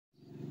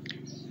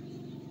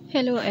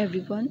Hello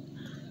everyone.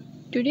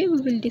 Today we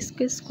will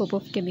discuss scope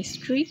of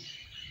chemistry.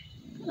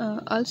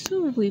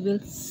 Also we will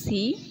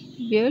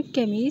see where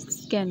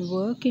chemists can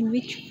work, in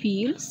which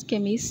fields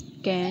chemists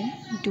can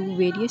do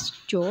various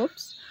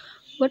jobs,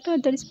 what are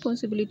the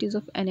responsibilities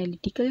of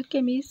analytical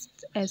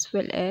chemists, as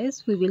well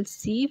as we will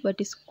see what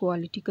is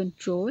quality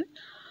control,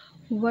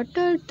 what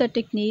are the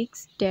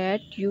techniques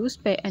that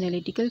used by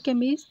analytical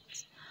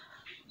chemists,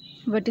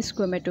 what is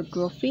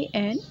chromatography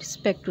and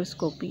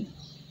spectroscopy.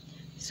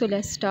 So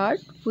let's start.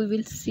 We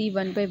will see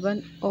one by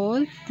one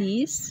all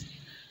these.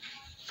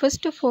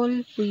 First of all,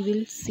 we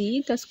will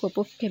see the scope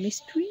of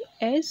chemistry.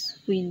 As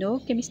we know,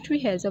 chemistry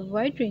has a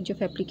wide range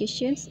of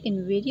applications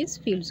in various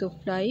fields of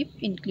life,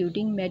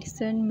 including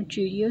medicine,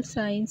 material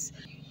science,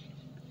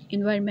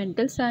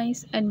 environmental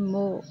science, and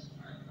more.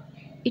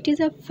 It is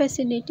a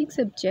fascinating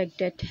subject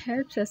that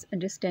helps us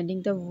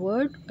understanding the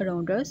world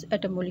around us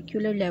at a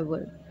molecular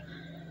level.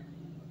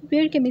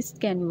 Where chemists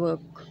can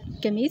work.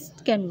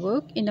 Chemists can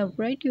work in a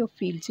variety of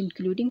fields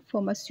including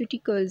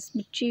pharmaceuticals,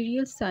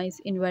 material science,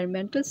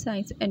 environmental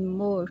science and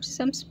more.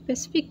 Some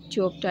specific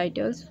job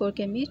titles for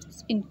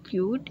chemists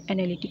include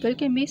analytical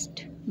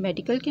chemist,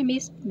 medical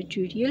chemist,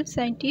 material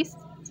scientist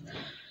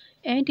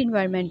and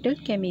environmental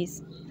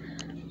chemist.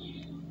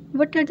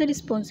 What are the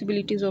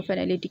responsibilities of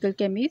analytical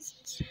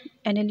chemists?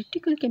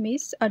 Analytical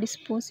chemists are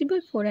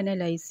responsible for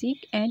analyzing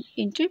and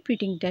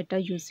interpreting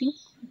data using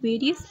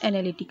various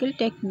analytical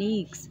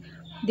techniques.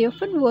 They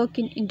often work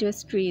in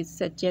industries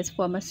such as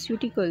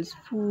pharmaceuticals,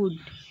 food,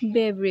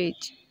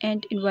 beverage,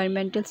 and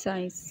environmental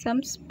science.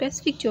 Some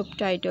specific job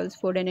titles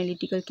for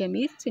analytical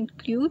chemists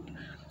include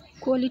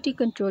quality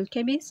control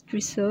chemist,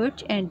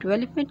 research and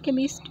development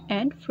chemist,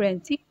 and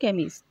forensic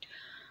chemist.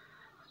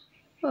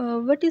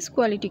 What is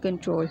quality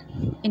control?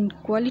 In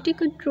quality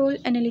control,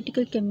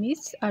 analytical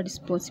chemists are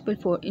responsible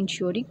for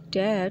ensuring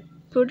that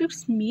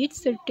products meet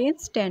certain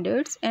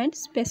standards and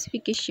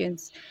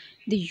specifications.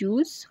 They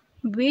use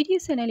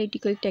various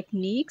analytical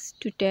techniques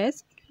to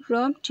test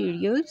raw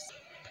materials,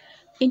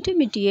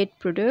 intermediate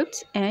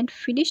products, and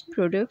finished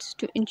products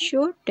to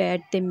ensure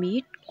that they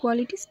meet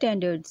quality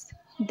standards.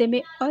 They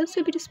may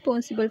also be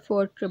responsible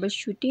for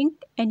troubleshooting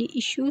any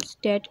issues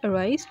that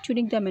arise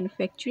during the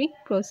manufacturing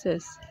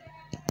process.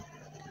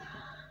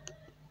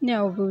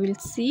 Now we will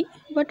see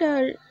what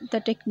are the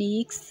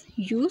techniques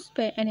used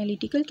by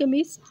analytical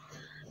chemists.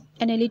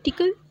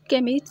 Analytical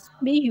chemists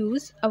may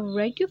use a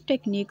variety of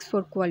techniques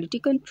for quality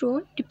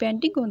control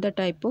depending on the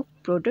type of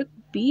product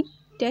being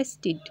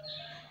tested.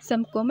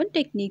 Some common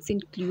techniques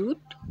include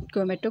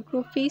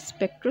chromatography,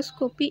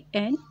 spectroscopy,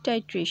 and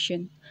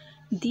titration.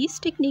 These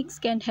techniques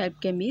can help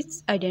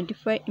chemists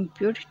identify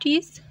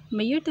impurities,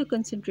 measure the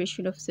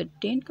concentration of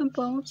certain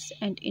compounds,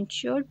 and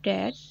ensure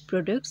that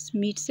products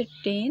meet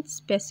certain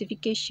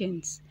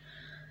specifications.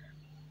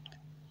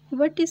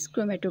 What is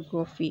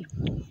chromatography?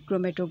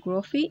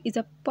 Chromatography is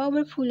a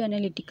powerful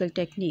analytical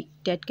technique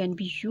that can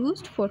be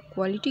used for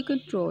quality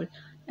control.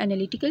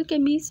 Analytical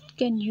chemists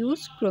can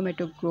use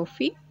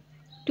chromatography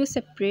to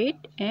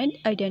separate and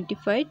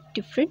identify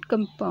different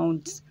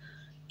compounds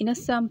in a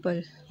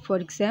sample. For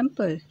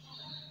example,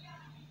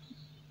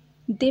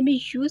 they may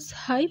use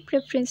high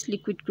preference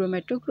liquid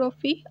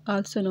chromatography,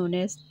 also known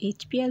as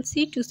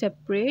HPLC, to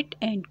separate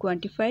and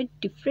quantify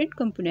different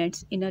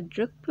components in a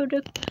drug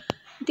product.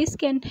 This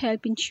can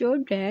help ensure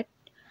that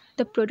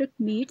the product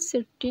meets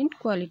certain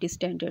quality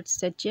standards,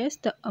 such as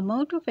the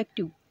amount of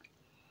active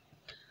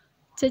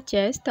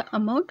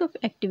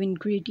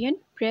ingredient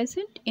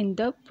present in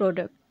the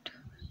product.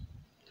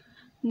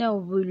 Now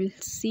we will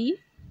see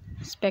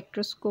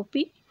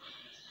spectroscopy.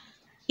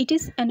 It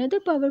is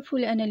another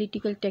powerful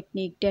analytical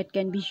technique that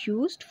can be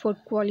used for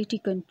quality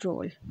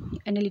control.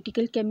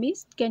 Analytical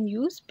chemists can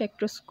use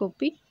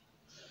spectroscopy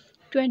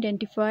to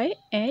identify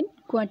and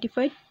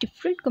quantify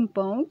different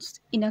compounds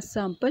in a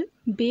sample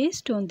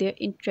based on their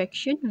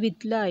interaction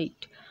with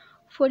light.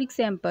 For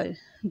example,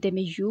 they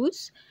may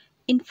use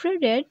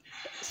infrared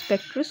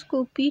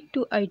spectroscopy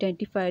to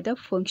identify the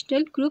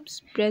functional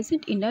groups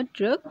present in a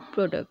drug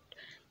product.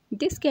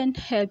 This can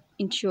help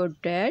ensure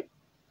that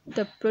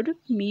the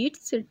product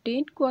meets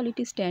certain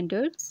quality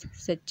standards,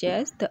 such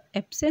as the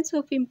absence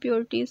of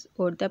impurities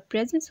or the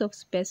presence of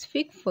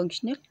specific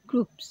functional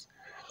groups.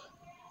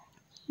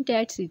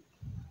 That's it.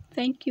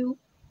 Thank you.